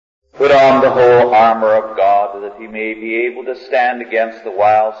Put on the whole armor of God, that ye may be able to stand against the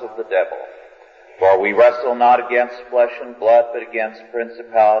wiles of the devil. For we wrestle not against flesh and blood, but against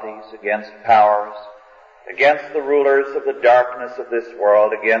principalities, against powers, against the rulers of the darkness of this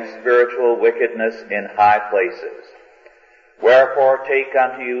world, against spiritual wickedness in high places. Wherefore take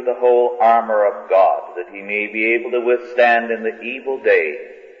unto you the whole armor of God, that ye may be able to withstand in the evil day,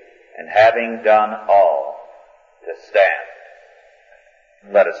 and having done all, to stand.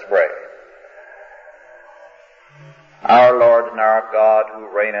 Let us pray. Our Lord and our God, who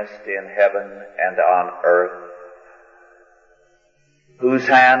reignest in heaven and on earth, whose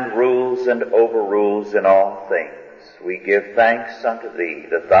hand rules and overrules in all things, we give thanks unto Thee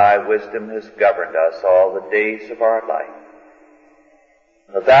that Thy wisdom has governed us all the days of our life,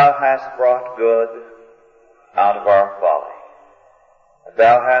 that Thou hast brought good out of our folly, that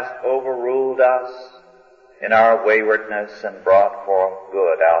Thou hast overruled us in our waywardness and brought forth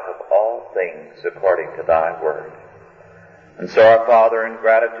good out of all things according to Thy word. And so, our Father, in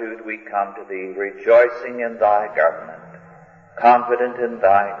gratitude we come to Thee, rejoicing in Thy government, confident in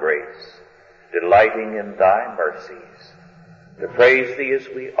Thy grace, delighting in Thy mercies, to praise Thee as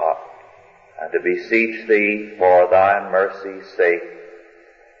we ought, and to beseech Thee for Thy mercy's sake,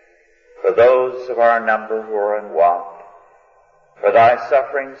 for those of our number who are in want, for Thy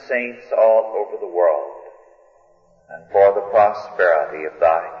suffering saints all over the world, and for the prosperity of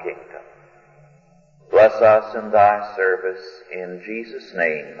Thy kingdom. Bless us in Thy service, in Jesus'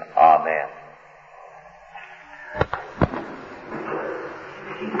 name. Amen.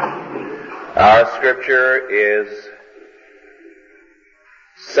 Our scripture is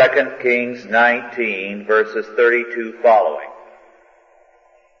 2 Kings 19, verses 32 following.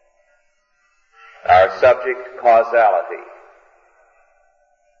 Our subject, causality.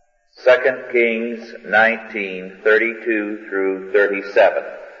 2 Kings 19, 32 through 37.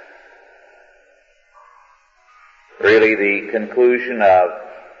 Really the conclusion of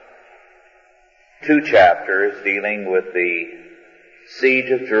two chapters dealing with the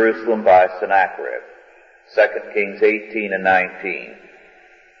siege of Jerusalem by Sennacherib, 2 Kings 18 and 19.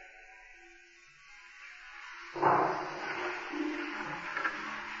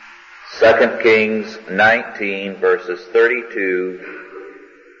 Second Kings 19, verses 32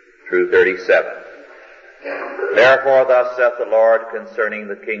 through 37. Therefore thus saith the Lord concerning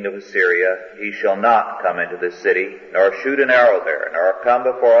the king of Assyria, he shall not come into this city, nor shoot an arrow there, nor come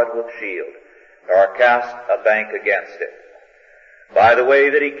before it with shield, nor cast a bank against it. By the way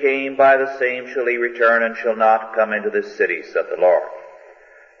that he came, by the same shall he return, and shall not come into this city, saith the Lord.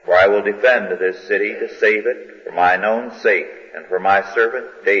 For I will defend this city to save it, for mine own sake, and for my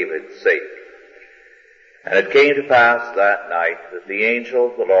servant David's sake. And it came to pass that night that the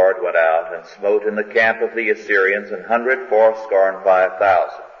angel of the Lord went out and smote in the camp of the Assyrians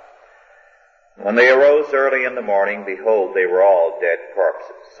 185,000. When they arose early in the morning, behold, they were all dead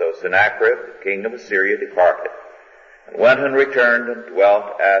corpses. So Sennacherib, the king of Assyria, departed, and went and returned and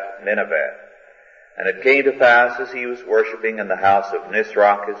dwelt at Nineveh. And it came to pass, as he was worshipping in the house of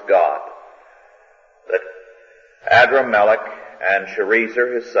Nisroch his god, that Adrammelech and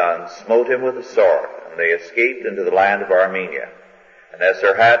Sharezer his son smote him with a sword, and they escaped into the land of Armenia. And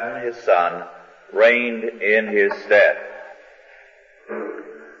Esarhaddon his son reigned in his stead.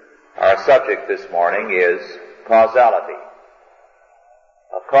 Our subject this morning is causality.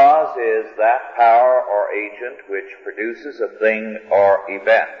 A cause is that power or agent which produces a thing or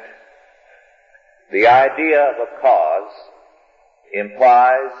event. The idea of a cause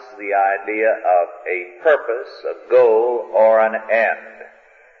implies the idea of a purpose, a goal, or an end.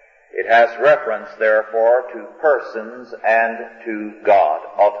 It has reference, therefore, to persons and to God,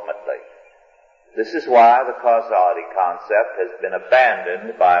 ultimately. This is why the causality concept has been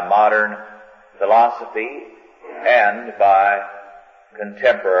abandoned by modern philosophy and by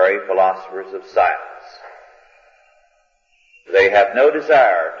contemporary philosophers of science. They have no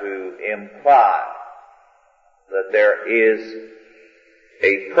desire to imply that there is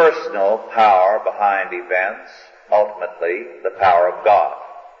a personal power behind events, ultimately the power of God.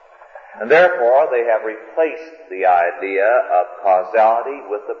 And therefore they have replaced the idea of causality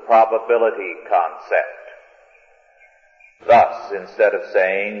with the probability concept. Thus, instead of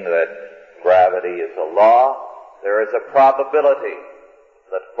saying that gravity is a law, there is a probability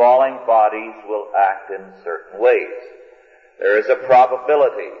that falling bodies will act in certain ways. There is a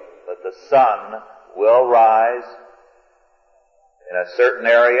probability that the sun will rise in a certain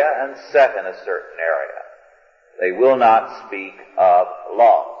area and set in a certain area. They will not speak of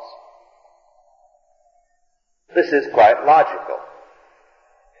laws. This is quite logical.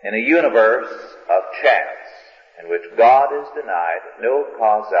 In a universe of chance, in which God is denied, no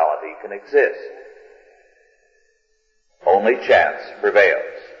causality can exist. Only chance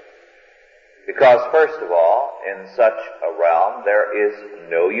prevails. Because, first of all, in such a realm, there is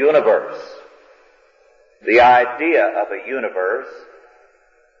no universe. The idea of a universe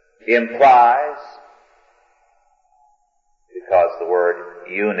implies, because the word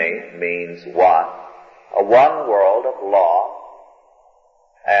uni means one, a one world of law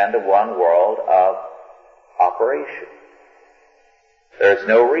and a one world of operation. There's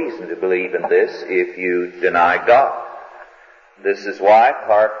no reason to believe in this if you deny God. This is why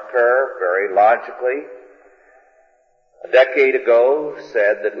Clark Kerr, very logically, a decade ago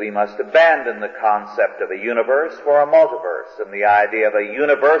said that we must abandon the concept of a universe for a multiverse, and the idea of a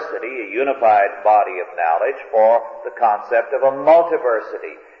university, a unified body of knowledge, for the concept of a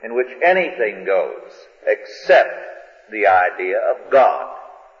multiversity, in which anything goes except the idea of God,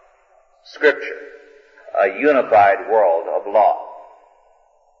 Scripture, a unified world of law.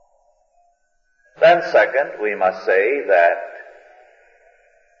 Then second, we must say that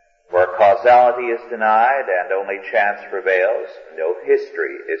where causality is denied and only chance prevails, no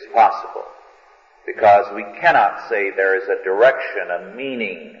history is possible. Because we cannot say there is a direction, a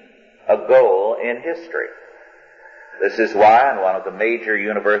meaning, a goal in history. This is why in one of the major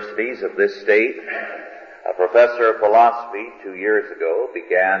universities of this state, a professor of philosophy 2 years ago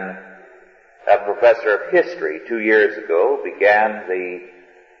began the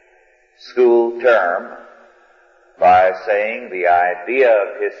school term by saying the idea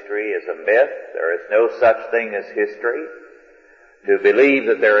of history is a myth. There is no such thing as history. To believe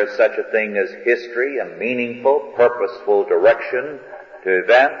that there is such a thing as history, a meaningful, purposeful direction to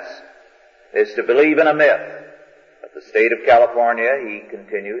events, is to believe in a myth. But the state of California, he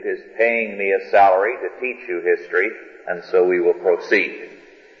continued, is paying me a salary to teach you history, and so we will proceed.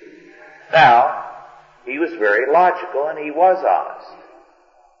 Now, he was very logical and he was honest.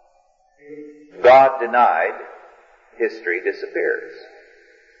 God denied, history disappears.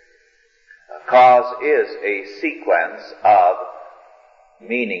 A cause is a sequence of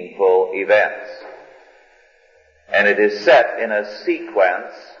meaningful events. And it is set in a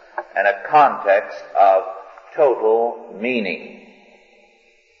sequence and a context of total meaning.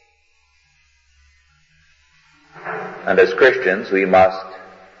 And as Christians, we must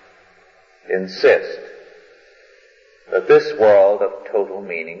insist that this world of total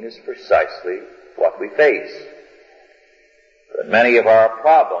meaning is precisely what we face. But many of our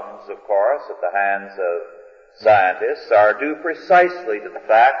problems, of course, at the hands of scientists are due precisely to the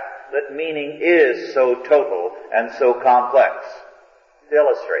fact that meaning is so total and so complex. To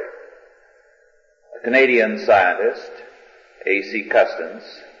illustrate, a Canadian scientist, A.C. Custance,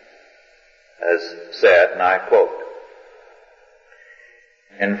 has said, and I quote,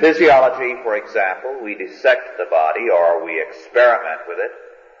 "In physiology, for example, we dissect the body or we experiment with it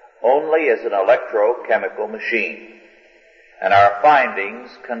only as an electrochemical machine. And our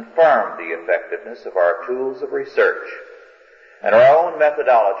findings confirm the effectiveness of our tools of research and our own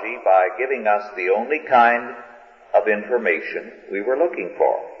methodology by giving us the only kind of information we were looking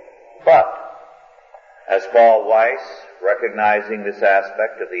for. But, as Paul Weiss, recognizing this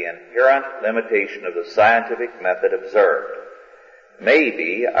aspect of the inherent limitation of the scientific method, observed,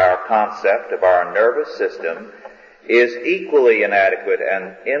 maybe our concept of our nervous system is equally inadequate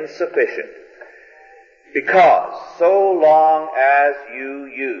and insufficient, because so long as you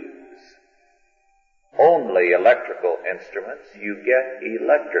use only electrical instruments, you get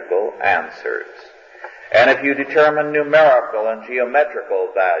electrical answers. And if you determine numerical and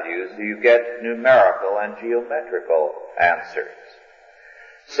geometrical values, you get numerical and geometrical answers.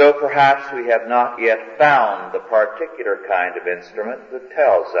 So perhaps we have not yet found the particular kind of instrument that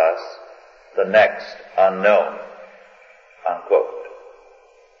tells us the next unknown." Unquote.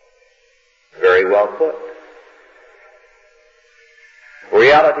 Very well put.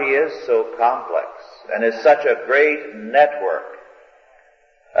 Reality is so complex and is such a great network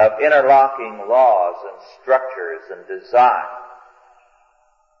of interlocking laws and structures and design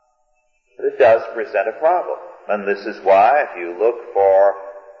that it does present a problem. And this is why if you look for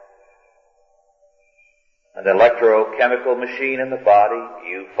an electrochemical machine in the body,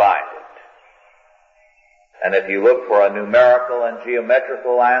 you find it. And if you look for a numerical and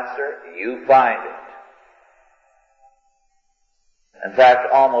geometrical answer, you find it. In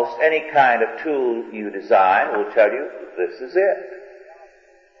fact, almost any kind of tool you design will tell you this is it.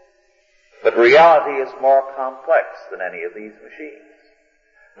 But reality is more complex than any of these machines.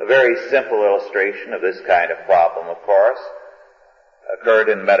 A very simple illustration of this kind of problem, of course, occurred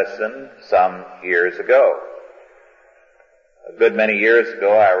in medicine some years ago. A good many years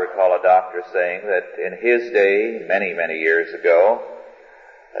ago, I recall a doctor saying that in his day, many, many years ago,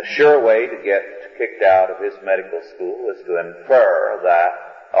 a sure way to get kicked out of his medical school was to infer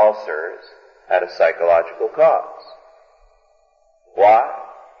that ulcers had a psychological cause. Why?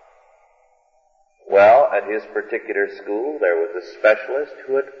 Well, at his particular school, there was a specialist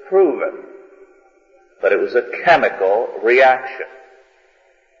who had proven that it was a chemical reaction.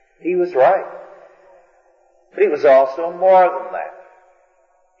 He was right. But he was also more than that.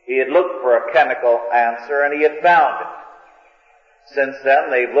 He had looked for a chemical answer and he had found it. Since then,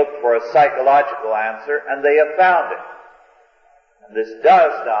 they've looked for a psychological answer and they have found it. And this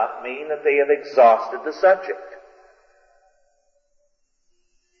does not mean that they have exhausted the subject.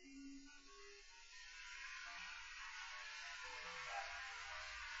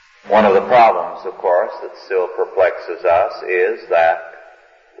 One of the problems, of course, that still perplexes us is that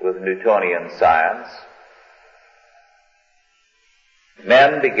with Newtonian science,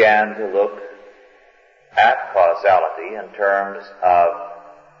 men began to look at causality in terms of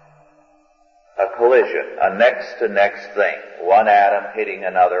a collision, a next-to-next thing, one atom hitting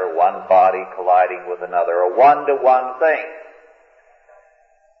another, one body colliding with another, a one-to-one thing.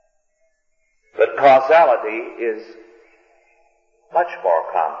 But causality is much more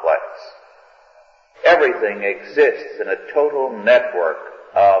complex. Everything exists in a total network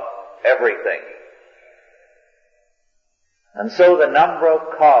of everything. And so the number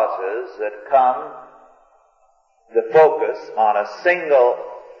of causes that come to focus on a single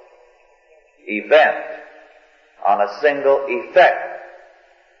event, on a single effect,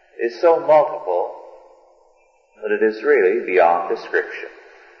 is so multiple that it is really beyond description.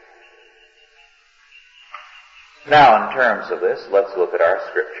 Now, in terms of this, let's look at our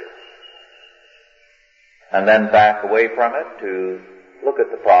scripture. And then back away from it to look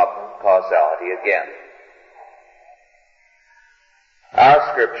at the problem of causality again.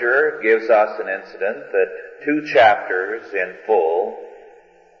 Our scripture gives us an incident that 2 chapters in full,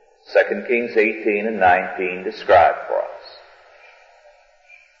 2 Kings 18 and 19, describe for us.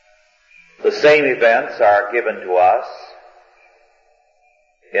 The same events are given to us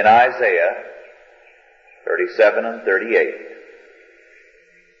in Isaiah 37 and 38.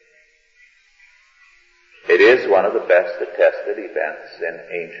 It is one of the best attested events in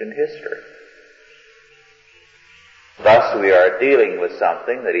ancient history. Thus we are dealing with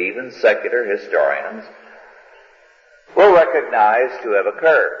something that even secular historians will recognize to have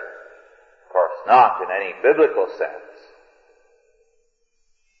occurred. Of course, not in any biblical sense.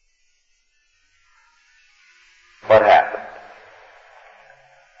 What happened?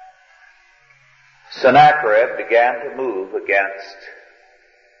 Sennacherib began to move against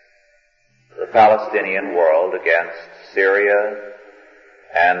the Palestinian world, against Syria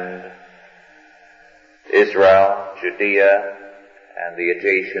and Israel, Judea, and the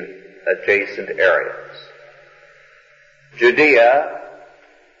adjacent areas. Judea,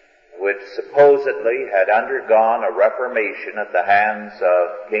 which supposedly had undergone a reformation at the hands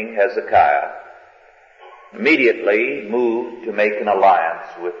of King Hezekiah, immediately moved to make an alliance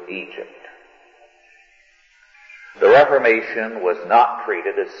with Egypt. The Reformation was not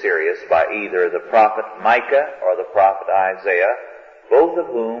treated as serious by either the prophet Micah or the prophet Isaiah, both of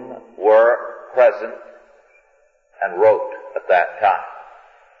whom were present and wrote at that time.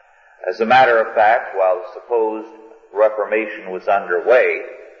 As a matter of fact, while the supposed Reformation was underway,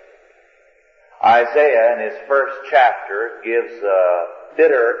 Isaiah in his first chapter gives a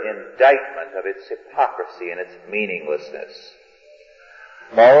bitter indictment of its hypocrisy and its meaninglessness.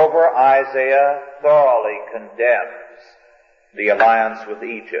 Moreover, Isaiah thoroughly condemns the alliance with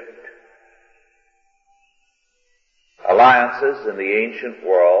Egypt. Alliances in the ancient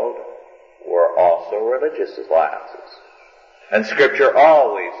world were also religious alliances. And Scripture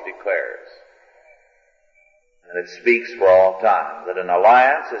always declares, and it speaks for all time, that an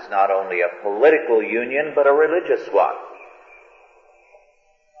alliance is not only a political union, but a religious one.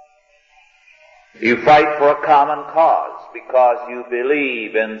 You fight for a common cause because you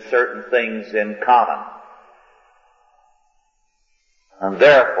believe in certain things in common. And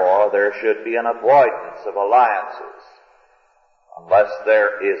therefore there should be an avoidance of alliances unless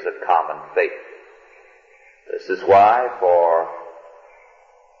there is a common faith. This is why for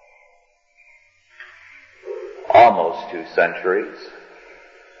almost 2 centuries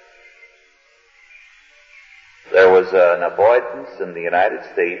there was an avoidance in the United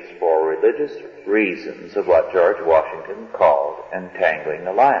States for religious reasons of what George Washington called entangling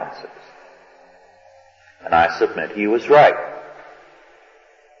alliances. And I submit he was right.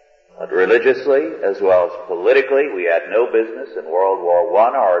 But religiously, as well as politically, we had no business in World War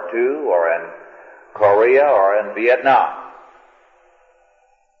I or II or in Korea or in Vietnam.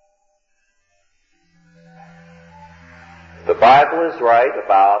 Bible is right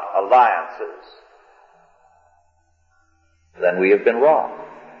about alliances, then we have been wrong.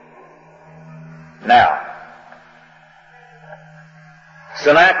 Now,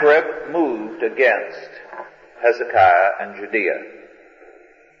 Sennacherib moved against Hezekiah and Judea.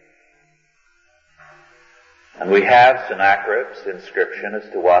 And we have Sennacherib's inscription as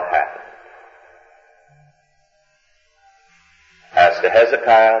to what happened. As to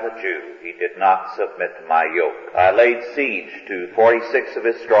Hezekiah the Jew, he did not submit to my yoke. I laid siege to 46 of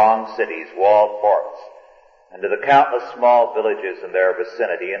his strong cities, walled forts, and to the countless small villages in their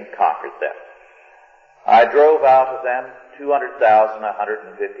vicinity, and conquered them. I drove out of them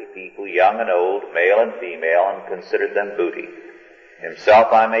 200,150 people, young and old, male and female, and considered them booty.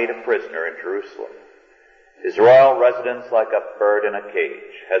 Himself I made a prisoner in Jerusalem, his royal residence like a bird in a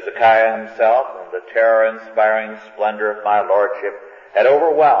cage. Hezekiah himself, in the terror-inspiring splendor of my lordship, had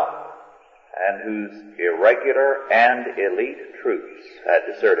overwhelmed, and whose irregular and elite troops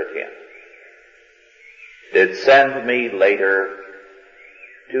had deserted him, did send me later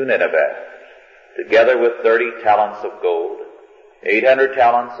to Nineveh, together with 30 talents of gold, 800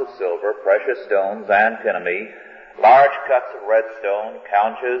 talents of silver, precious stones, antimony, large cuts of red stone,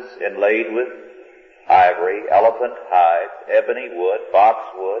 couches inlaid with ivory, elephant hides, ebony wood,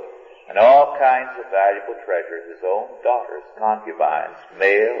 boxwood, and all kinds of valuable treasures, his own daughters, concubines,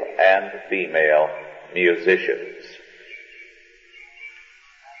 male and female musicians.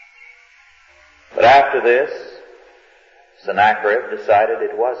 But after this, Sennacherib decided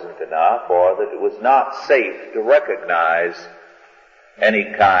it wasn't enough, or that it was not safe to recognize any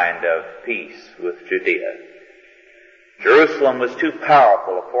kind of peace with Judea. Jerusalem was too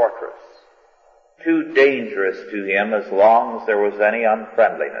powerful a fortress, too dangerous to him as long as there was any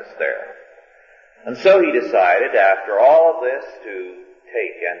unfriendliness there. And so he decided, after all of this, to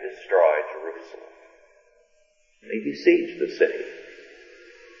take and destroy Jerusalem. He besieged the city.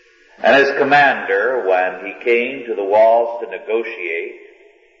 And his commander, when he came to the walls to negotiate,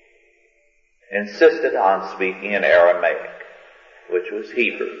 insisted on speaking in Aramaic, which was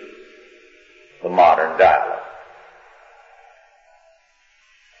Hebrew, the modern dialect.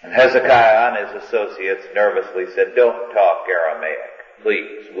 And Hezekiah and his associates nervously said, "Don't talk Aramaic,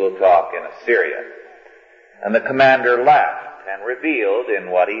 please, we'll talk in Assyrian." And the commander laughed and revealed in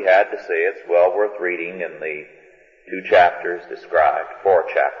what he had to say, it's well worth reading in the 2 chapters described, 4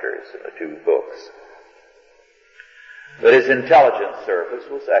 chapters in the 2 books, that his intelligence service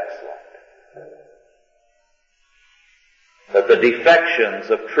was excellent, that the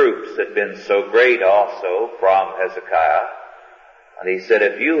defections of troops had been so great also from Hezekiah. And he said,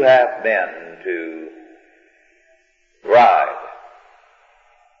 if you have men to ride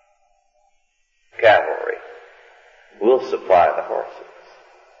cavalry, we'll supply the horses.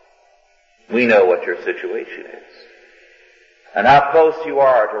 We know what your situation is, and how close you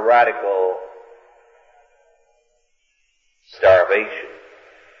are to radical starvation.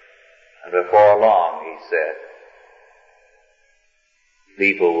 And before long, he said,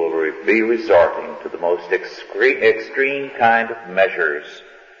 people will be resorting to the most extreme kind of measures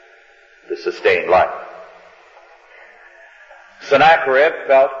to sustain life. Sennacherib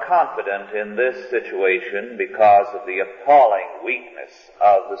felt confident in this situation because of the appalling weakness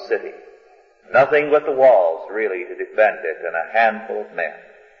of the city. Nothing but the walls really to defend it, and a handful of men.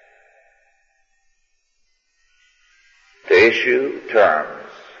 To issue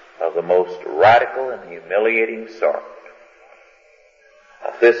terms of the most radical and humiliating sort.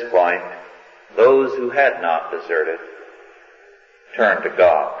 At this point, those who had not deserted turned to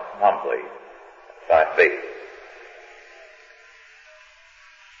God humbly by faith.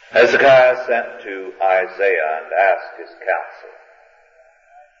 Hezekiah sent to Isaiah and asked his counsel.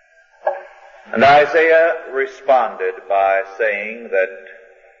 And Isaiah responded by saying that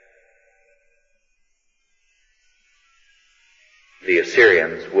the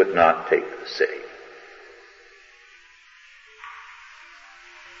Assyrians would not take the city.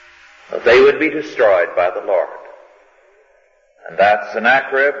 That they would be destroyed by the Lord, and that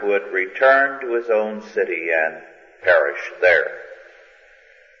Sennacherib would return to his own city and perish there.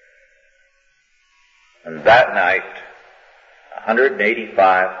 And that night,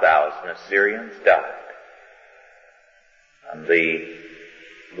 185,000 Assyrians died, and the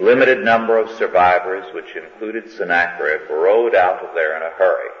limited number of survivors, which included Sennacherib, rode out of there in a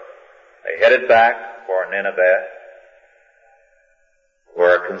hurry. They headed back for Nineveh,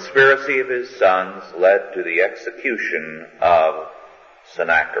 where a conspiracy of his sons led to the execution of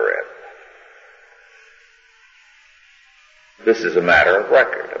Sennacherib. This is a matter of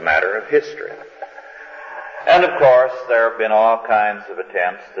record, a matter of history. And of course, there have been all kinds of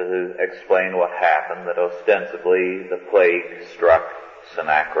attempts to explain what happened, that ostensibly the plague struck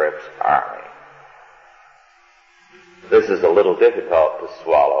Sennacherib's army. This is a little difficult to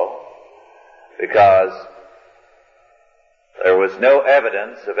swallow, because there was no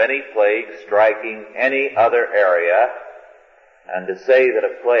evidence of any plague striking any other area, and to say that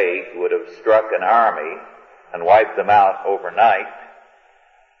a plague would have struck an army and wiped them out overnight,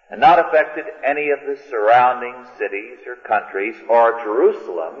 and not affected any of the surrounding cities or countries or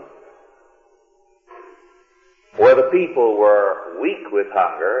Jerusalem, where the people were weak with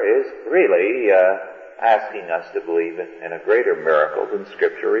hunger, is really asking us to believe in a greater miracle than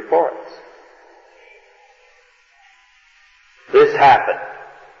Scripture reports. This happened.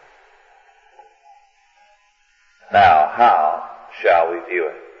 Now, how shall we view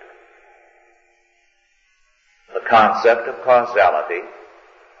it? The concept of causality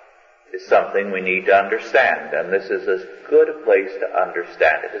is something we need to understand, and this is as good a place to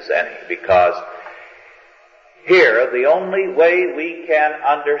understand it as any, because here the only way we can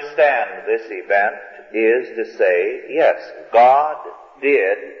understand this event is to say, yes, God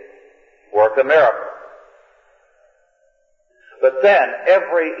did work a miracle. But then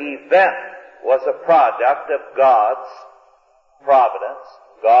every event was a product of God's providence,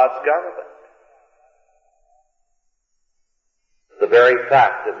 God's government. The very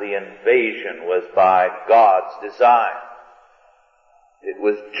fact of the invasion was by God's design. It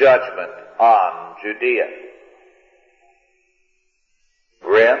was judgment on Judea.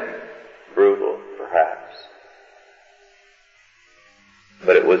 Grim, brutal, perhaps.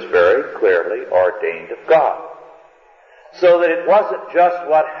 But it was very clearly ordained of God. So that it wasn't just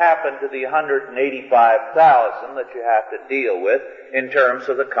what happened to the 185,000 that you have to deal with in terms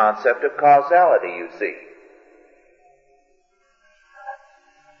of the concept of causality, you see.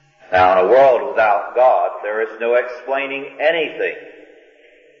 Now, in a world without God, there is no explaining anything.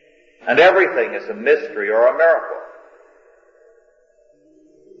 And everything is a mystery or a miracle.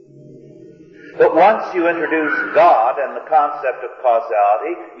 But once you introduce God and the concept of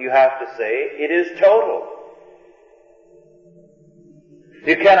causality, you have to say it is total.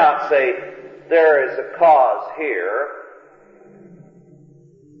 You cannot say there is a cause here,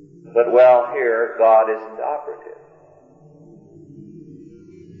 but well, here God isn't operative.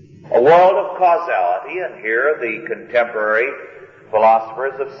 A world of causality, and here the contemporary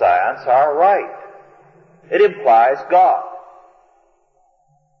philosophers of science are right. It implies God.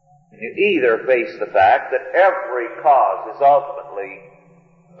 You either face the fact that every cause is ultimately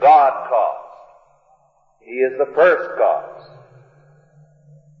God caused. He is the first cause.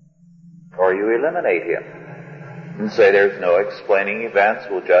 Or you eliminate him and say there's no explaining events,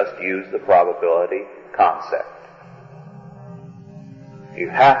 we'll just use the probability concept. You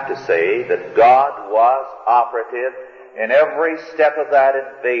have to say that God was operative in every step of that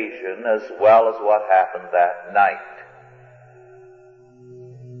invasion as well as what happened that night.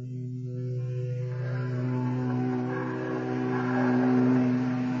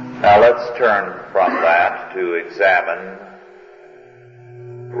 Now let's turn from that to examine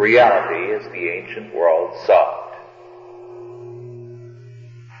reality as the ancient world saw it.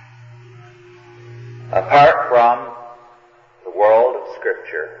 Apart from the world of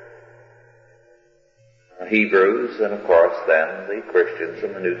Scripture, the Hebrews, and of course then the Christians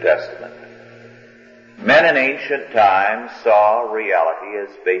in the New Testament, men in ancient times saw reality as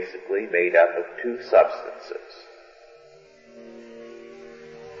basically made up of two substances: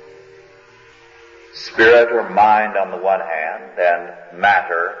 spirit or mind on the one hand, and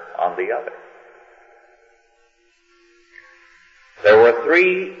matter on the other. There were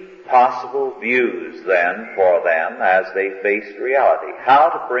three possible views then for them as they faced reality. How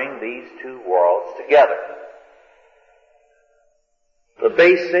to bring these two worlds together. The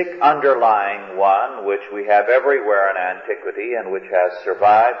basic underlying one, which we have everywhere in antiquity and which has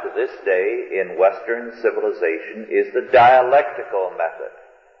survived to this day in Western civilization, is the dialectical method.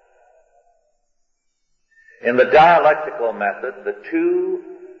 In the dialectical method, the two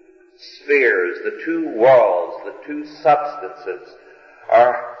spheres, the two worlds, the two substances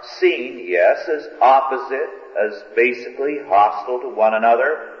are seen, yes, as opposite, as basically hostile to one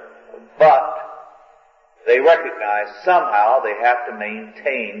another, but they recognize somehow they have to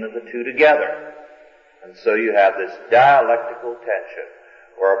maintain the two together. And so you have this dialectical tension,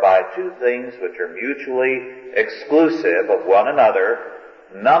 whereby two things which are mutually exclusive of one another,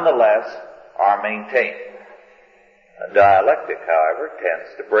 nonetheless are maintained. A dialectic, however,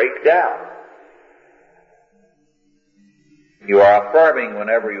 tends to break down. You are affirming,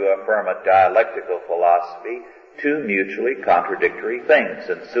 whenever you affirm a dialectical philosophy, two mutually contradictory things,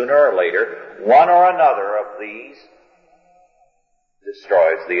 and sooner or later, one or another of these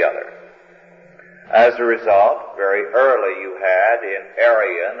destroys the other. As a result, very early you had in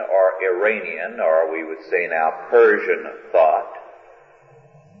Aryan or Iranian, or we would say now Persian thought,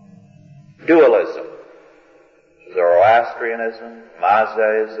 dualism, Zoroastrianism,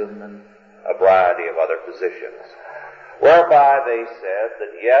 Mazdaism, and a variety of other positions, whereby they said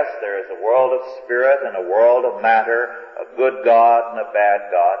that yes, there is a world of spirit and a world of matter, a good God and a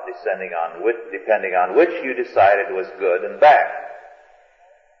bad God, depending on which you decided was good and bad.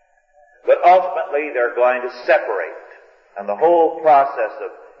 But ultimately they're going to separate, and the whole process of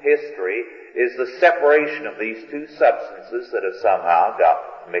history is the separation of these two substances that have somehow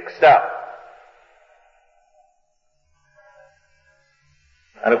got mixed up.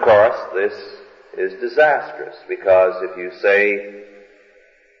 And of course, this is disastrous, because if you say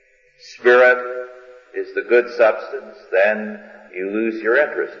spirit is the good substance, then you lose your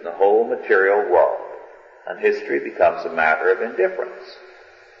interest in the whole material world, and history becomes a matter of indifference.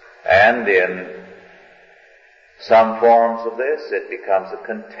 And in some forms of this, it becomes a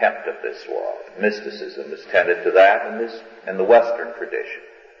contempt of this world. Mysticism has tended to that in the Western tradition.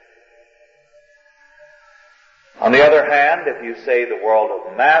 On the other hand, if you say the world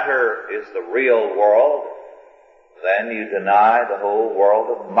of matter is the real world, then you deny the whole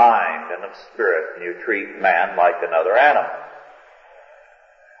world of mind and of spirit, and you treat man like another animal.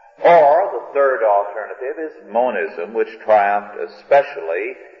 Or the third alternative is monism, which triumphed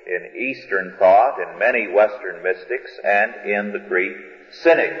especially in Eastern thought, in many Western mystics, and in the Greek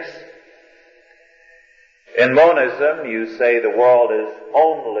cynics. In monism, you say the world is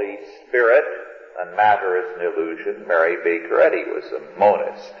only spirit, and matter is an illusion. Mary Baker Eddy was a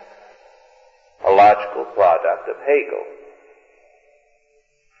monist, a logical product of Hegel.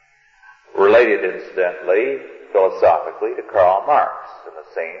 Related, incidentally, philosophically, to Karl Marx in the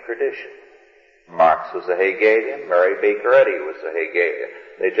same tradition. Marx was a Hegelian, Mary Baker Eddy was a Hegelian.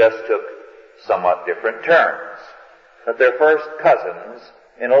 They just took somewhat different turns, but they're first cousins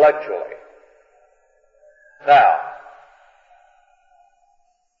intellectually. Now,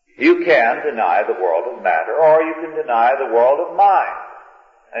 you can deny the world of matter, or you can deny the world of mind.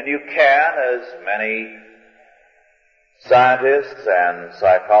 And you can, as many scientists and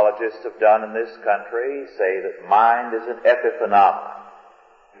psychologists have done in this country, say that mind is an epiphenomenon.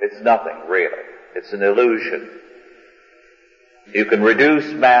 It's nothing, really. It's an illusion. You can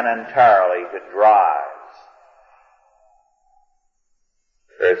reduce man entirely to drives.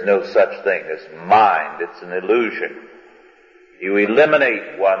 There's no such thing as mind. It's an illusion. You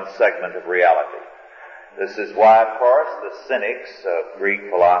eliminate one segment of reality. This is why, of course, the cynics of Greek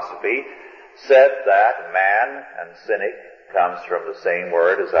philosophy said that man and cynic comes from the same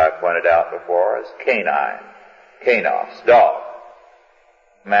word, as I pointed out before, as canine, kanos, dog.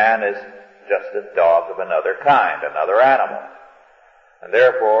 Man is just a dog of another kind, another animal. And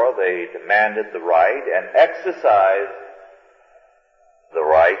therefore they demanded the right and exercised the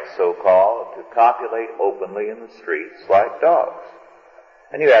right, so-called, to copulate openly in the streets like dogs.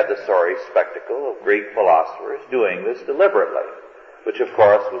 And you had the sorry spectacle of Greek philosophers doing this deliberately, which of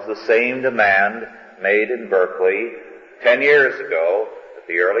course was the same demand made in Berkeley 10 years ago at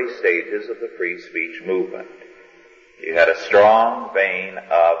the early stages of the free speech movement. You had a strong vein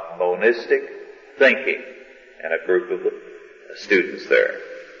of monistic thinking in a group of the students there.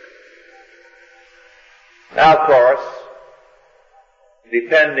 Now, of course,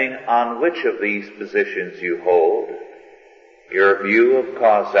 depending on which of these positions you hold, your view of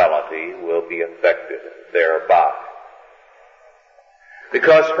causality will be affected thereby.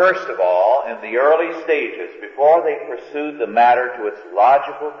 Because first of all, in the early stages, before they pursued the matter to its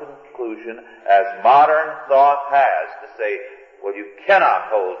logical conclusion, as modern thought has, to say, well, you cannot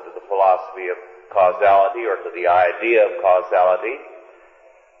hold to the philosophy of causality or to the idea of causality.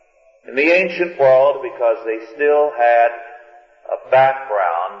 In the ancient world, because they still had a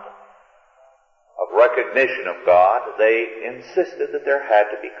background of recognition of God, they insisted that there had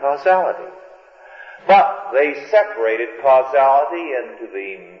to be causality. But they separated causality into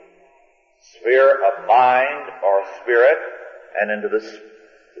the sphere of mind or spirit and into the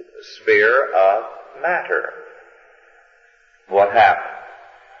sphere of matter. What happened?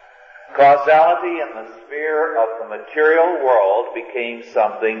 Causality in the sphere of the material world became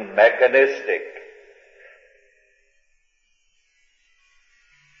something mechanistic.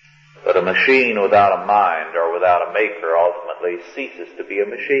 But a machine without a mind or without a maker ultimately ceases to be a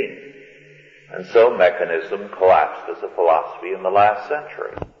machine. And so mechanism collapsed as a philosophy in the last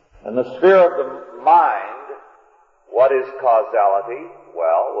century. In the sphere of the mind, what is causality?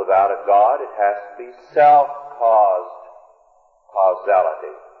 Well, without about a God, it has to be self-caused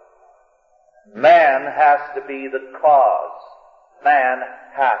causality. Man has to be the cause. Man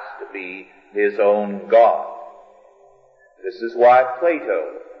has to be his own God. This is why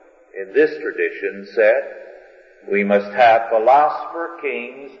Plato, in this tradition, said, we must have philosopher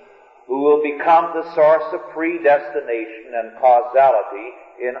kings who will become the source of predestination and causality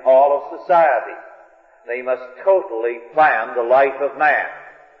in all of society. They must totally plan the life of man.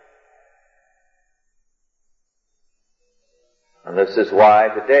 And this is why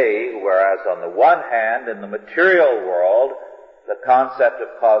today, whereas on the one hand, in the material world, the concept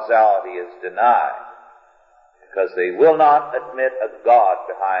of causality is denied, because they will not admit a God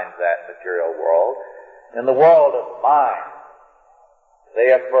behind that material world, in the world of mind,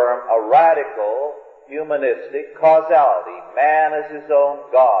 they affirm a radical humanistic causality. Man is his own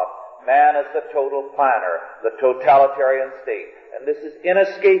God. Man is the total planner, the totalitarian state. And this is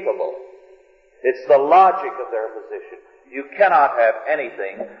inescapable. It's the logic of their position. You cannot have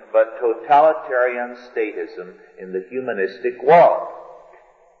anything but totalitarian statism in the humanistic world.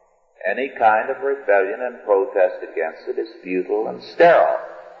 Any kind of rebellion and protest against it is futile and sterile.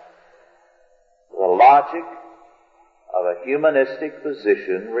 The logic of a humanistic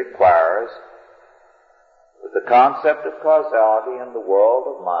position requires that the concept of causality in the world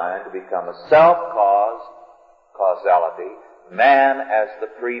of mind to become a self-caused causality, man as the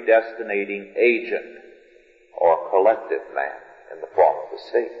predestinating agent or collective man in the form of the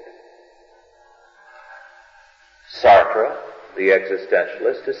state. Sartre, the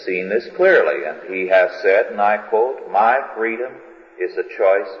existentialist, has seen this clearly, and he has said, and I quote, "My freedom is a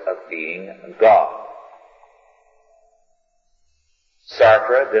choice of being God."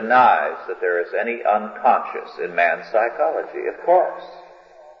 Sartre denies that there is any unconscious in man's psychology, of course.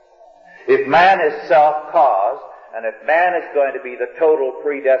 If man is self-caused, and if man is going to be the total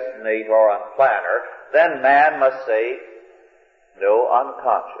predestinator and planner, then man must say, no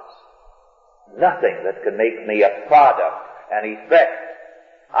unconscious. Nothing that can make me a product, an effect.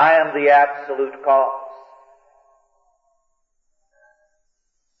 I am the absolute cause.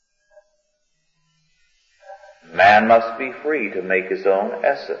 Man must be free to make his own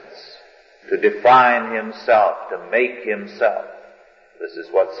essence, to define himself, to make himself. This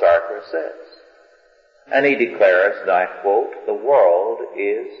is what Sartre says. And he declares, and I quote, "The world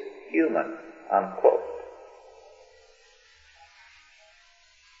is human," unquote.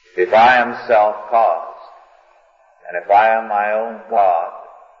 If I am self-caused, and if I am my own God,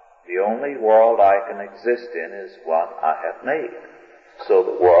 the only world I can exist in is one I have made. So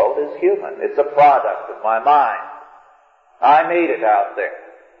the world is human. It's a product of my mind. I made it out there.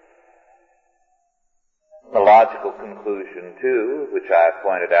 The logical conclusion, too, which I have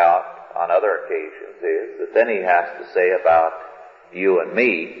pointed out on other occasions, is that then he has to say about you and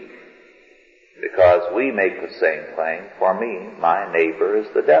me, because we make the same claim, for me, my neighbor is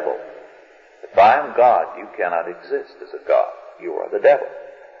the devil. If I am God, you cannot exist as a God. You are the devil.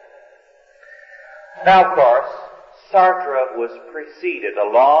 Now, of course, Sartre was preceded a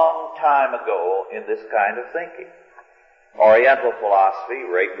long time ago in this kind of thinking. Oriental philosophy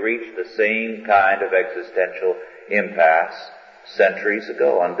reached the same kind of existential impasse centuries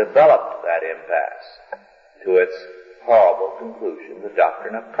ago and developed that impasse to its horrible conclusion, the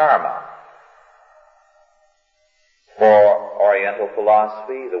doctrine of karma. For Oriental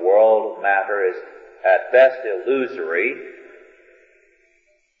philosophy, the world of matter is at best illusory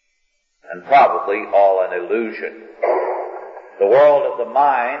and probably all an illusion. The world of the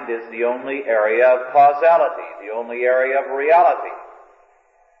mind is the only area of causality, the only area of reality.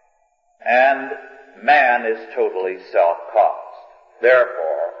 And man is totally self-caused.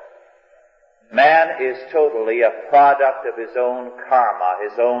 Therefore, man is totally a product of his own karma,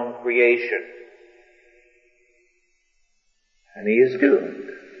 his own creation. And he is doomed.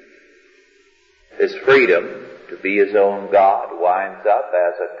 His freedom to be his own God winds up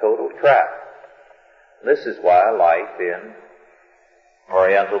as a total trap. This is why life in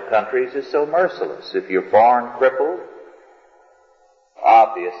Oriental countries is so merciless. If you're born crippled,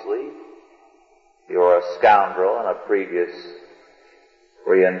 obviously you're a scoundrel in a previous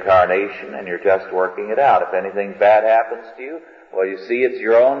reincarnation and you're just working it out. If anything bad happens to you, well, you see, it's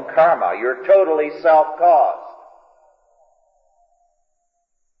your own karma. You're totally self-caused.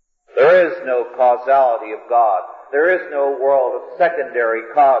 There is no causality of God. There is no world of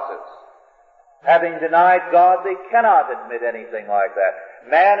secondary causes. Having denied God, they cannot admit anything like that.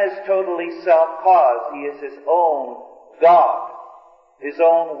 Man is totally self-caused. He is his own God, his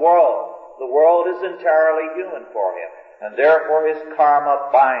own world. The world is entirely human for him, and therefore his karma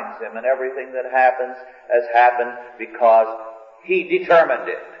binds him, and everything that happens has happened because he determined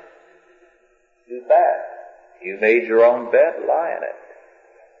it. too bad. You made your own bed, lie in it.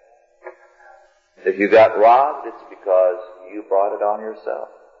 If you got robbed, it's because you brought it on yourself.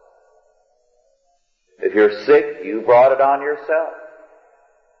 If you're sick, you brought it on yourself.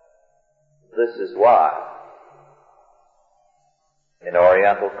 This is why in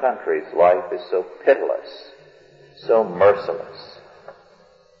Oriental countries life is so pitiless, so merciless.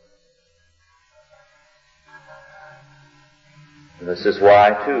 And this is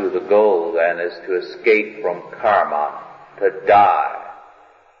why, too, the goal then is to escape from karma, to die,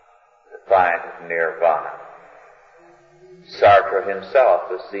 to find nirvana. Sartre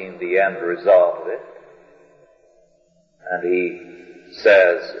himself has seen the end result of it, and he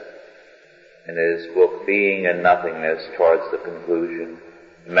says in his book, Being and Nothingness, towards the conclusion,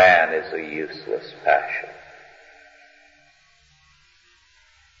 man is a useless passion.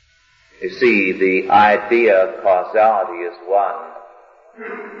 You see, the idea of causality is one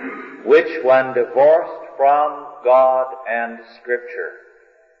which, when divorced from God and Scripture,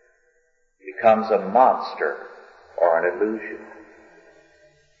 becomes a monster or an illusion.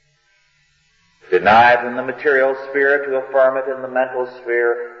 Denied in the material sphere to affirm it in the mental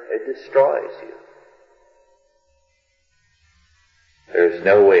sphere, it destroys you. There's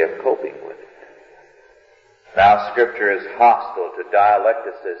no way of coping with it. Now Scripture is hostile to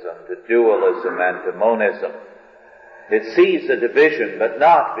dialecticism, to dualism, and to monism. It sees a division, but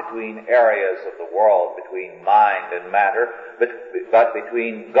not between areas of the world, between mind and matter, but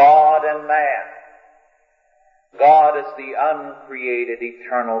between God and man. God is the uncreated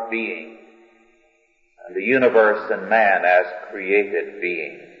eternal being, and the universe and man as created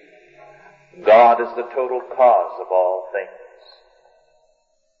being. God is the total cause of all things.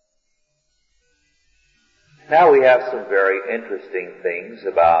 Now we have some very interesting things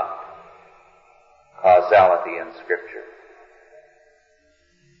about causality in Scripture.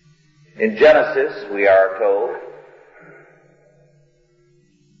 In Genesis, we are told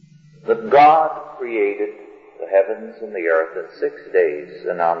that God created the heavens and the earth in 6 days,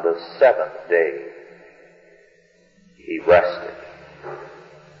 and on the seventh day He rested.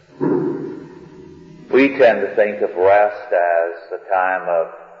 We tend to think of rest as a time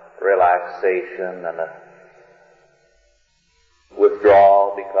of relaxation and a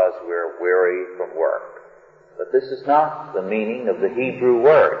withdrawal because we're weary from work. But this is not the meaning of the Hebrew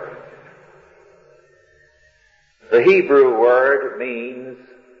word. The Hebrew word means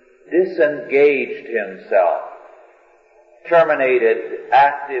disengaged himself, terminated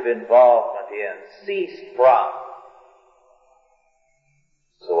active involvement in, ceased from.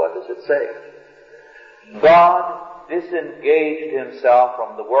 So what does it say? God disengaged himself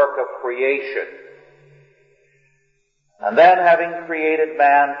from the work of creation, and then, having created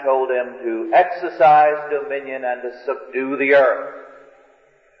man, told him to exercise dominion and to subdue the earth.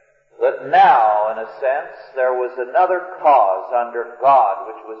 That now, in a sense, there was another cause under God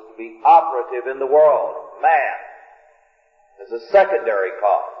which was to be operative in the world, man, as a secondary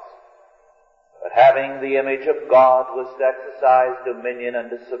cause. But having the image of God was to exercise dominion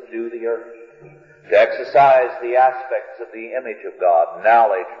and to subdue the earth. To exercise the aspects of the image of God,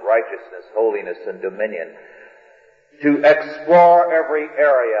 knowledge, righteousness, holiness, and dominion. To explore every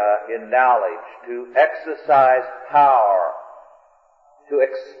area in knowledge, to exercise power, to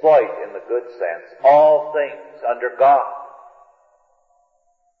exploit, in the good sense, all things under God.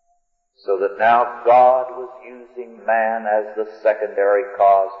 So that now God was using man as the secondary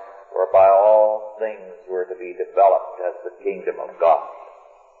cause whereby all things were to be developed as the kingdom of God.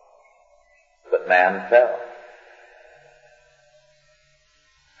 But man fell.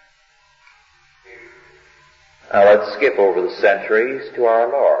 Now let's skip over the centuries to our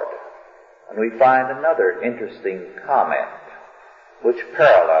Lord, and we find another interesting comment which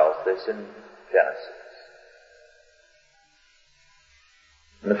parallels this in Genesis.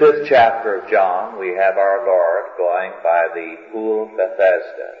 In the 5th chapter of John, we have our Lord going by the pool of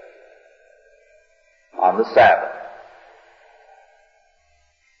Bethesda on the Sabbath.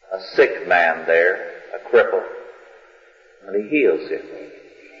 A sick man there, a cripple, and He heals him.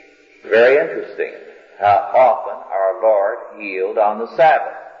 Very interesting how often our Lord healed on the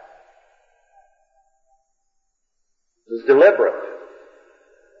Sabbath. It was deliberate.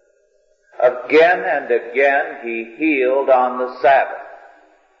 Again and again He healed on the Sabbath.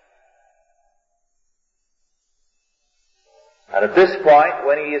 And at this point,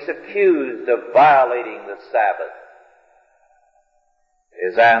 when He is accused of violating the Sabbath,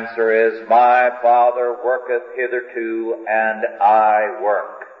 His answer is, "My Father worketh hitherto, and I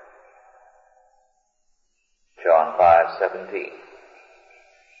work." John 5:17.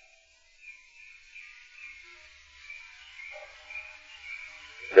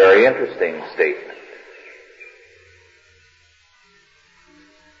 Very interesting statement.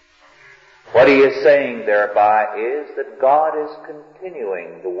 What he is saying thereby is that God is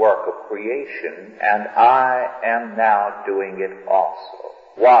continuing the work of creation, and I am now doing it also.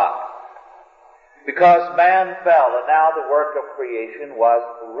 Why? Because man fell, and now the work of creation was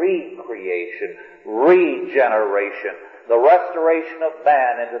recreation, regeneration, the restoration of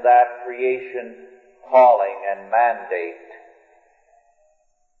man into that creation calling and mandate.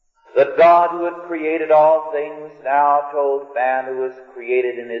 That God, who had created all things, now told man, who was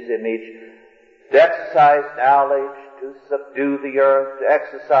created in his image, to exercise knowledge, to subdue the earth, to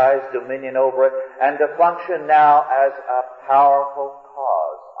exercise dominion over it, and to function now as a powerful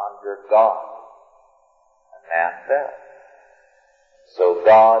cause under God. And man fell. So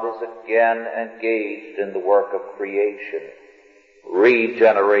God is again engaged in the work of creation,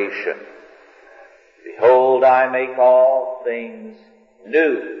 regeneration. Behold, I make all things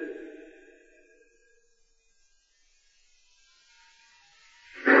new.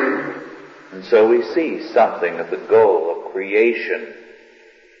 And so we see something of the goal of creation,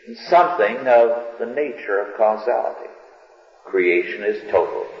 and something of the nature of causality. Creation is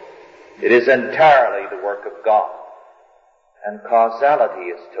total. It is entirely the work of God. And causality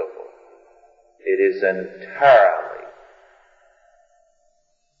is total. It is entirely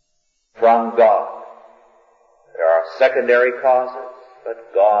from God. There are secondary causes,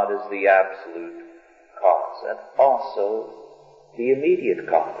 but God is the absolute cause, and also the immediate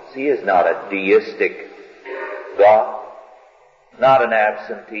cause. He is not a deistic God, not an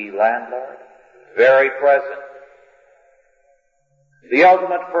absentee landlord, very present. The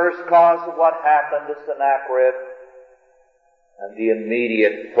ultimate first cause of what happened to Sennacherib, and the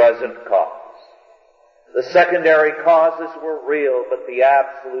immediate present cause. The secondary causes were real, but the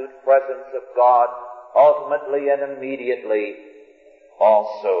absolute presence of God ultimately and immediately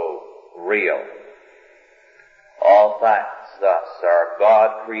also real. All facts, thus, are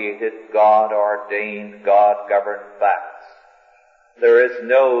God-created, God-ordained, God-governed facts. There is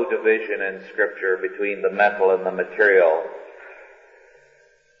no division in Scripture between the mental and the material.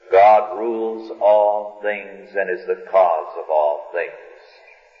 God rules all things and is the cause of all things.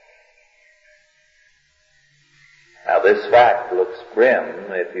 Now, this fact looks grim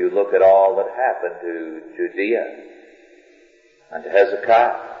if you look at all that happened to Judea and to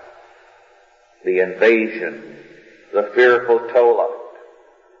Hezekiah. The invasion, the fearful tumult.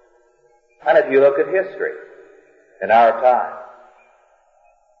 And if you look at history in our time,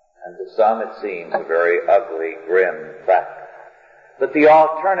 and to some it seems a very ugly, grim fact, that the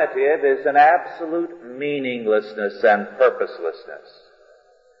alternative is an absolute meaninglessness and purposelessness.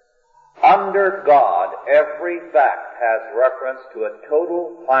 Under God, every fact has reference to a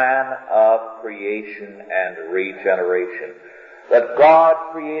total plan of creation and regeneration. That God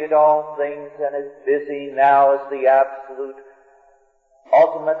created all things and is busy now as the absolute,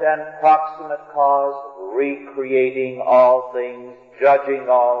 ultimate and proximate cause, recreating all things, judging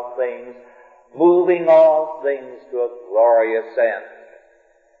all things, moving all things to a glorious end.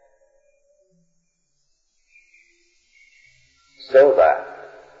 So that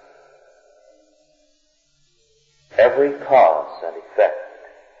every cause and effect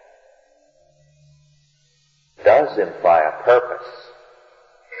does imply a purpose.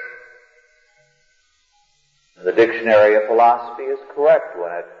 The Dictionary of Philosophy is correct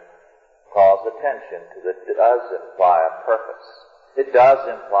when it calls attention to that it does imply a purpose. It does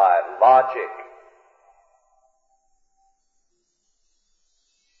imply logic.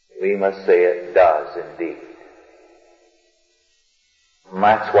 We must say it does indeed. And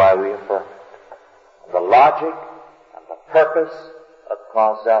that's why we affirm it. The logic and the purpose of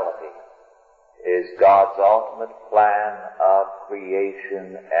causality is God's ultimate plan of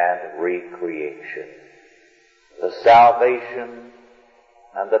creation and recreation. The salvation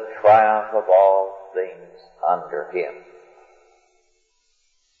and the triumph of all things under Him.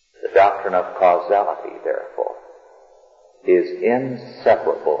 The doctrine of causality, therefore, is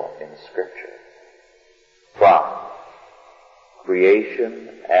inseparable in Scripture from creation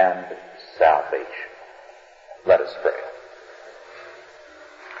and salvation. Let us pray.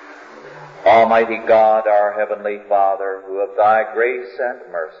 Almighty God, our Heavenly Father, who of Thy grace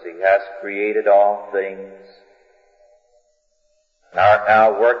and mercy hast created all things, and art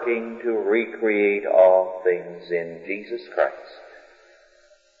now working to recreate all things in Jesus Christ,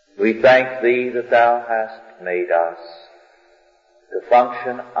 we thank Thee that Thou hast made us to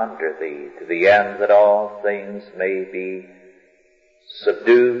function under Thee to the end that all things may be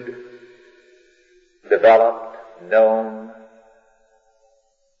subdued, developed, known,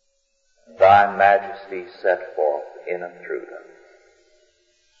 Thy majesty set forth in and through them.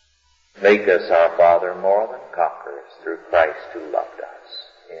 Make us, our Father, more than conquerors through Christ who loved us.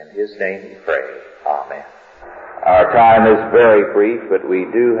 In His name we pray. Amen. Our time is very brief, but we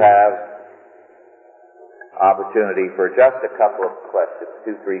do have opportunity for just a couple of questions,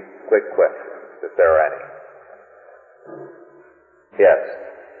 2-3 quick questions, if there are any. Yes.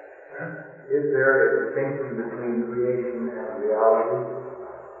 Is there a distinction between creation and reality?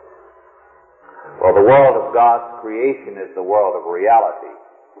 Well, the world of God's creation is the world of reality.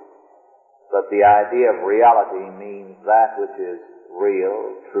 But the idea of reality means that which is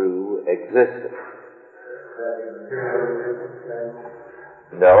real, true, existent.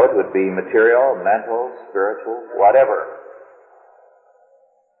 No, it would be material, mental, spiritual, whatever.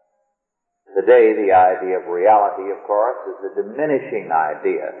 Today, the idea of reality, of course, is a diminishing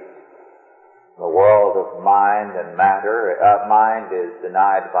idea. The world of mind and matter, mind is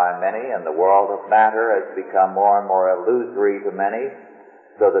denied by many, and the world of matter has become more and more illusory to many,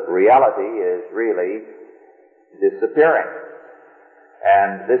 so that reality is really disappearing.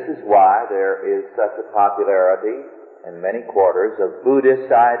 And this is why there is such a popularity in many quarters of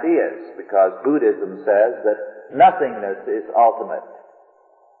Buddhist ideas, because Buddhism says that nothingness is ultimate.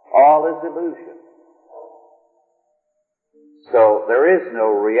 All is illusion. So there is no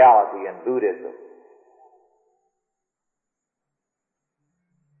reality in Buddhism.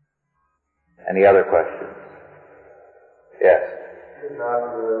 Any other questions? Yes. Is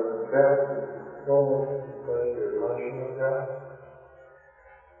not the best soul because you're emotion of God?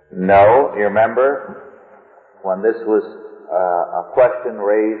 No. You remember when this was a question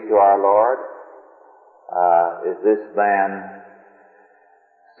raised to our Lord, is this man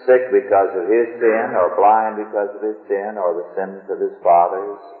sick because of his sin, or blind because of his sin, or the sins of his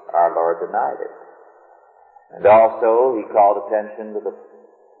fathers? Our Lord denied it. And also, He called attention to the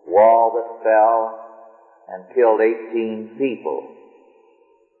wall that fell and killed 18 people,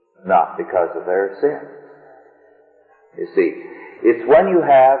 not because of their sins. You see, it's when you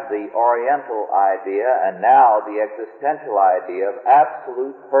have the Oriental idea, and now the existential idea of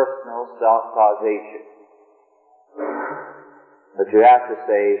absolute personal self-causation, that you have to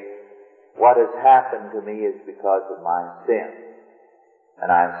say, what has happened to me is because of my sin. And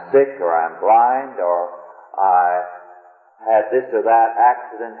I'm sick, or I'm blind, or I had this or that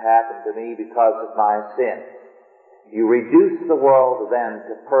accident happen to me because of my sin. You reduce the world then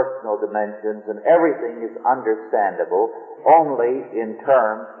to personal dimensions, and everything is understandable only in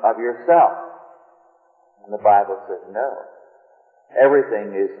terms of yourself. And the Bible says no.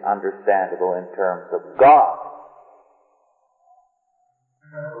 Everything is understandable in terms of God.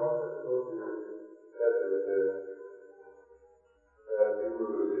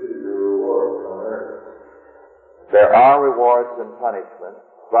 There are rewards and punishments,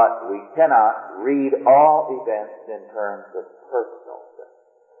 but we cannot read all events in terms of personal things.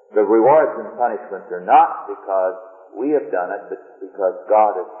 The rewards and punishments are not because we have done it, but because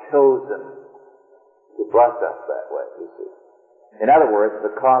God has chosen to bless us that way, you see. In other words,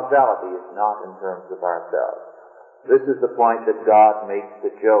 the causality is not in terms of ourselves. This is the point that God makes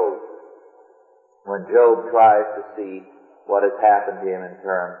to Job. When Job tries to see what has happened to him in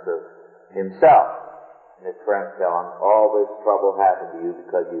terms of himself, and his friends tell him, all this trouble happened to you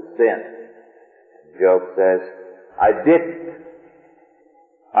because you sinned. Job says, I didn't.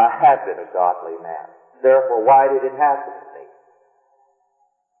 I have been a godly man. Therefore, why did it happen to me?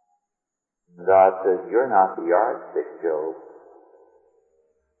 And God says, you're not the yardstick, Job.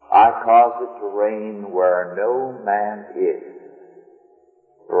 I cause it to rain where no man is.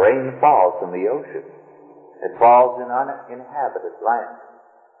 The rain falls from the ocean. It falls in uninhabited land.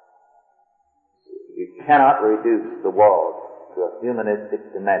 You cannot reduce the world to a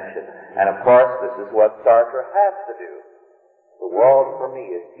humanistic dimension. And of course, this is what Sartre has to do. The world for me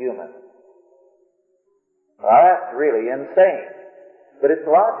is human. Well, that's really insane. But it's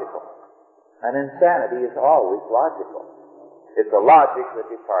logical. And insanity is always logical. It's a logic that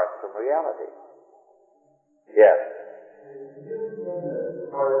departs from reality. Yes.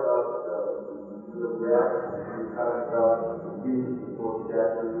 Part of the reaction you talked about before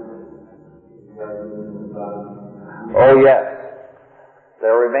Oh yes.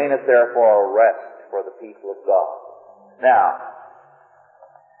 There remaineth therefore a rest for the people of God. Now,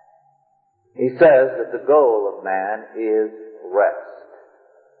 he says that the goal of man is rest.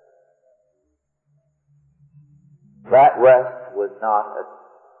 That rest was not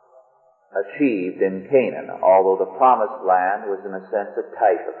achieved in Canaan, although the promised land was in a sense a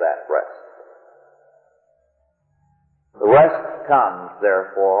type of that rest. The rest comes,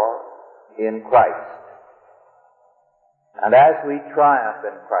 therefore, in Christ. And as we triumph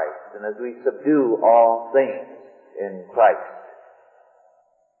in Christ, and as we subdue all things in Christ,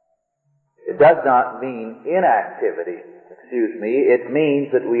 It does not mean inactivity, it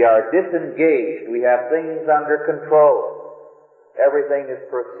means that we are disengaged, we have things under control. Everything is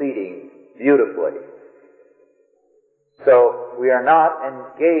proceeding beautifully. So we are not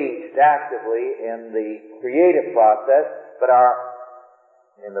engaged actively in the creative process, but are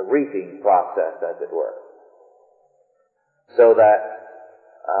in the reaping process, as it were. So that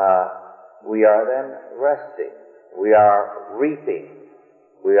we are then resting, we are reaping,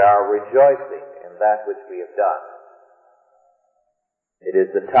 we are rejoicing in that which we have done. It is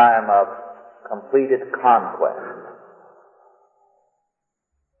the time of completed conquest.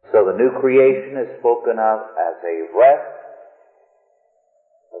 So the new creation is spoken of as a rest,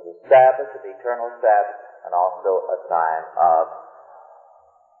 as a Sabbath, an eternal Sabbath, and also a time of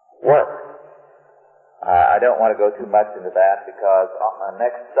work. I don't want to go too much into that because on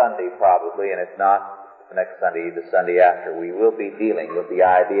next Sunday probably, and if not the next Sunday, the Sunday after, we will be dealing with the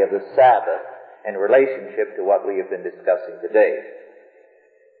idea of the Sabbath in relationship to what we have been discussing today.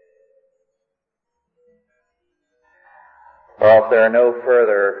 Well, if there are no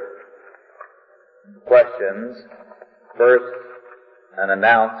further questions, first an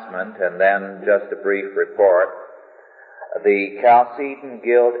announcement and then just a brief report. The Chalcedon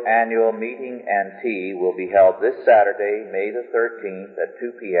Guild Annual Meeting and Tea will be held this Saturday, May the 13th at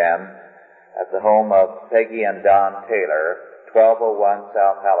 2 p.m. at the home of Peggy and Don Taylor, 1201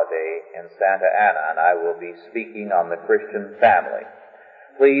 South Halliday in Santa Ana, and I will be speaking on the Christian family.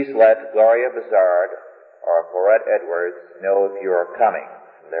 Please let Gloria Bizard or Florette Edwards know if you are coming.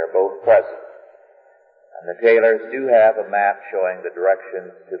 They're both present. And the Taylors do have a map showing the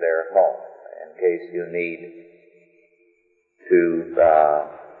directions to their home in case you need to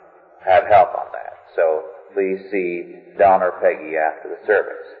have help on that. So please see Don or Peggy after the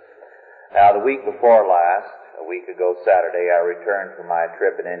service. Now, the week before last, a week ago Saturday, I returned from my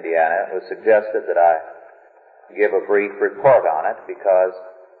trip in Indiana. It was suggested that I give a brief report on it because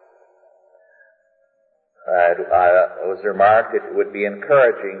it was remarked it would be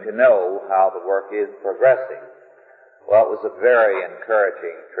encouraging to know how the work is progressing. Well, it was a very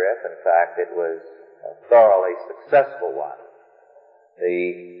encouraging trip. In fact, it was a thoroughly successful one.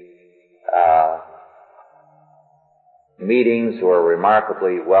 The meetings were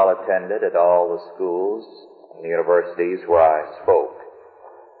remarkably well attended at all the schools and universities where I spoke.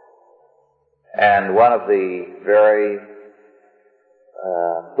 And one of the very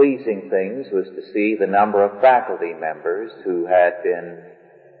pleasing things was to see the number of faculty members who had been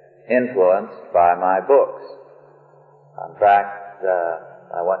influenced by my books. In fact,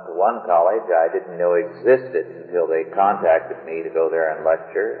 I went to one college I didn't know existed until they contacted me to go there and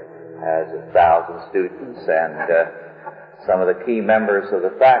lecture. It has 1,000 students, and some of the key members of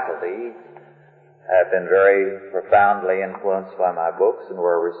the faculty have been very profoundly influenced by my books and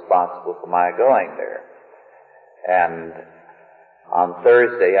were responsible for my going there. And on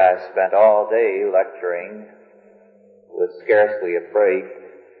Thursday, I spent all day lecturing with scarcely a break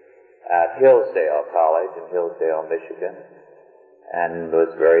at Hillsdale College in Hillsdale, Michigan, and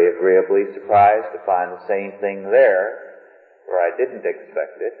was very agreeably surprised to find the same thing there, where I didn't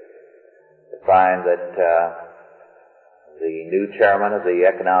expect it, to find that the new chairman of the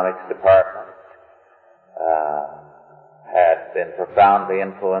economics department had been profoundly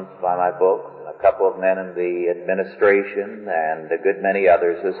influenced by my books, and a couple of men in the administration, and a good many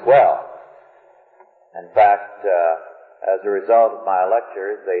others as well. In fact, as a result of my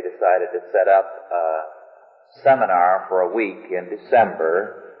lectures, they decided to set up a seminar for a week in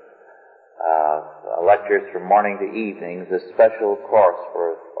December, lectures from morning to evenings, a special course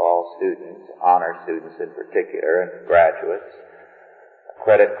for all students, honor students in particular, and graduates, a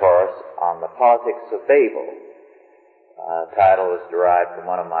credit course on the politics of Babel. Title is derived from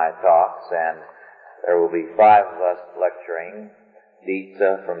one of my talks, and there will be 5 of us lecturing: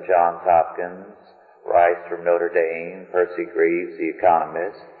 Dietza from Johns Hopkins, Rice from Notre Dame, Percy Greaves, the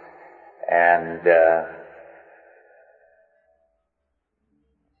economist, and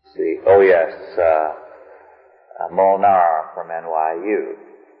Molnar from NYU.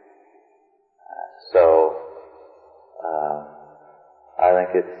 I think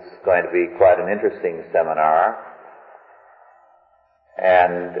it's going to be quite an interesting seminar.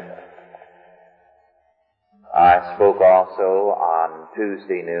 And I spoke also on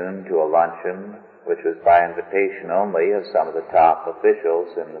Tuesday noon to a luncheon, which was by invitation only, of some of the top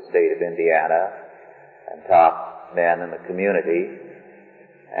officials in the state of Indiana and top men in the community.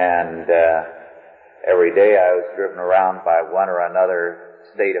 And every day I was driven around by one or another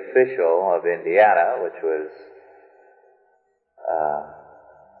state official of Indiana, which was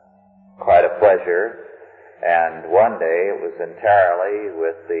quite a pleasure. And one day it was entirely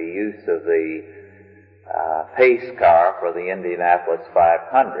with the use of the pace car for the Indianapolis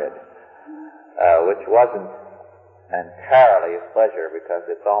 500, which wasn't entirely a pleasure because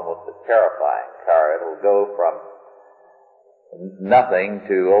it's almost a terrifying car. It'll go from nothing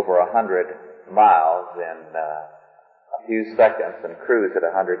to over 100 miles in a few seconds and cruise at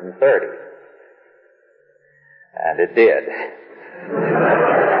 130. And it did.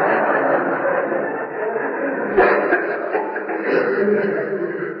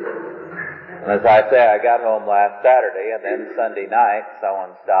 And as I say, I got home last Saturday, and then Sunday night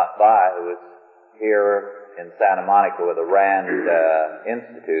someone stopped by who was here in Santa Monica with the Rand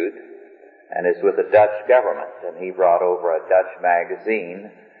Institute and is with the Dutch government, and he brought over a Dutch magazine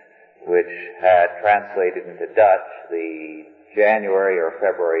which had translated into Dutch the January or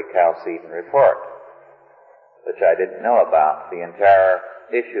February Causality report, which I didn't know about. The entire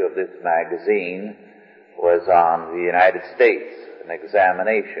issue of this magazine was on the United States, an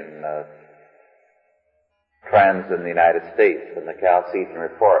examination of trends in the United States, and the Causality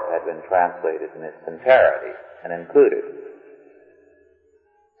report had been translated in its entirety and included.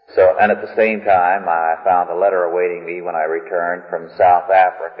 So, and at the same time, I found a letter awaiting me when I returned from South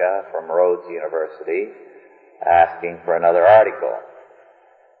Africa, from Rhodes University, asking for another article.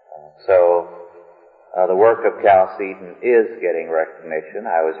 The work of Causality is getting recognition.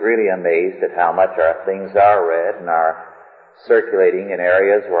 I was really amazed at how much our things are read and are circulating in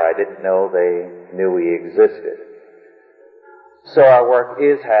areas where I didn't know they knew we existed. So our work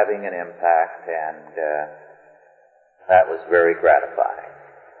is having an impact, and that was very gratifying.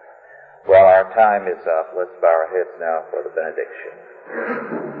 Well, our time is up. Let's bow our heads now for the benediction.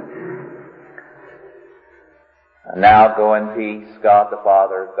 And now go in peace, God the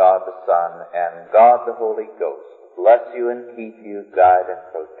Father, God the Son, and God the Holy Ghost bless you and keep you, guide and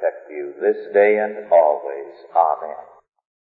protect you this day and always. Amen.